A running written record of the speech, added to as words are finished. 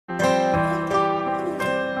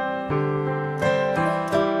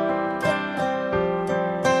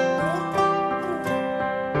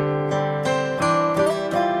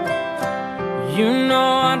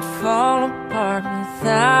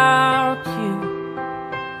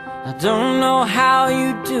don't know how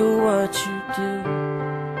you do what you do,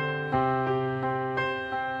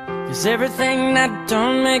 'cause everything that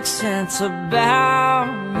don't make sense about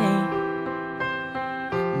me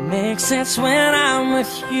makes sense when I'm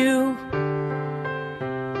with you.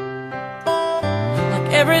 Like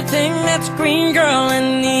everything that's green, girl, I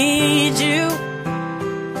need you,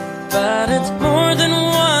 but it's more than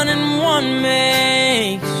one and one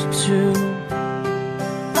makes two.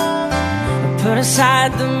 Put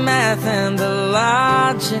aside the math and the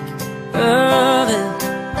logic of it,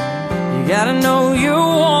 you gotta know you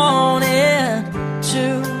want it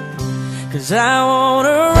too. 'Cause I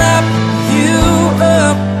wanna wrap you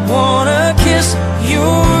up, wanna kiss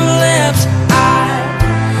your lips, I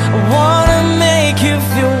wanna make you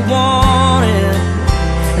feel wanted,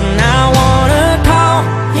 and I wanna call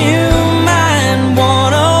you mine,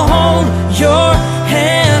 wanna hold your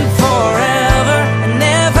hand forever and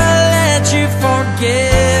never let you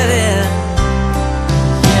forget it.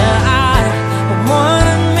 Yeah, I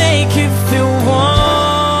wanna make you feel wanted.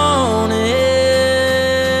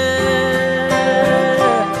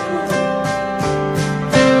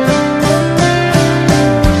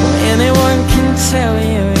 Well, anyone can tell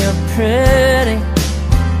you you're pretty,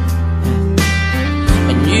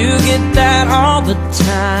 and you get that all the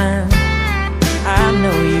time, I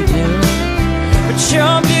know you do, but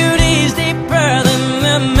your beauty's deeper than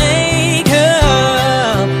the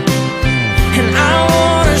makeup, and I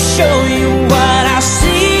wanna show you what I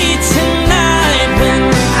see tonight when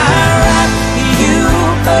I wrap you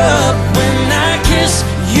up, when I kiss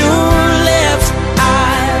your lips,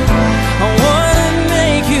 I wanna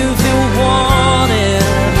make you feel wanted,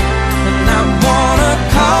 and I wanna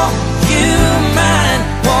call you mine,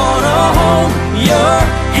 wanna hold your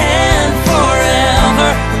hand forever,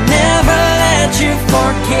 never let you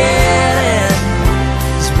forget it.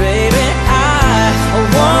 'Cause baby, I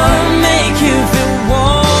wanna make you feel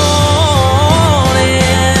wanted,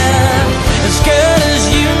 as good as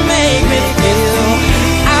you make me feel.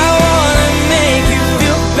 I wanna make you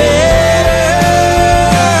feel better,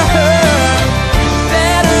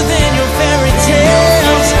 better than your fairy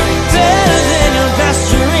tales, better than your best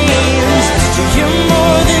dreams. You're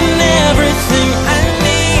more than everything I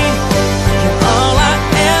need, you're all I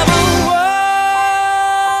ever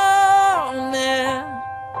wanted,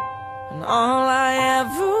 and all I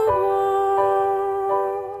ever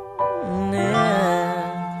wanted.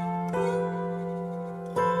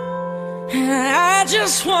 And I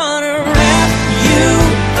just wanna wrap you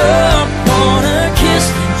up, wanna kiss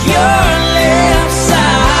your lips, I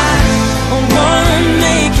wanna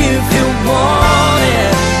make you feel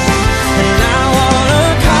wanted, and I wanna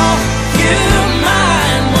call you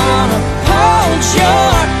mine, wanna hold your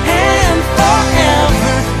hand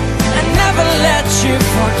forever and never let you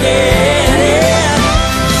forget it.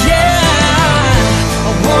 Yeah,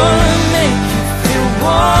 I wanna make you feel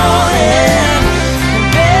wanted, and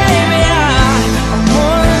baby, I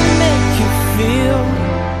wanna make you feel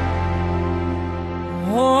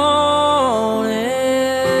wanted.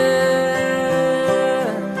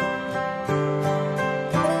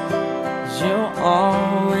 'Cause you're all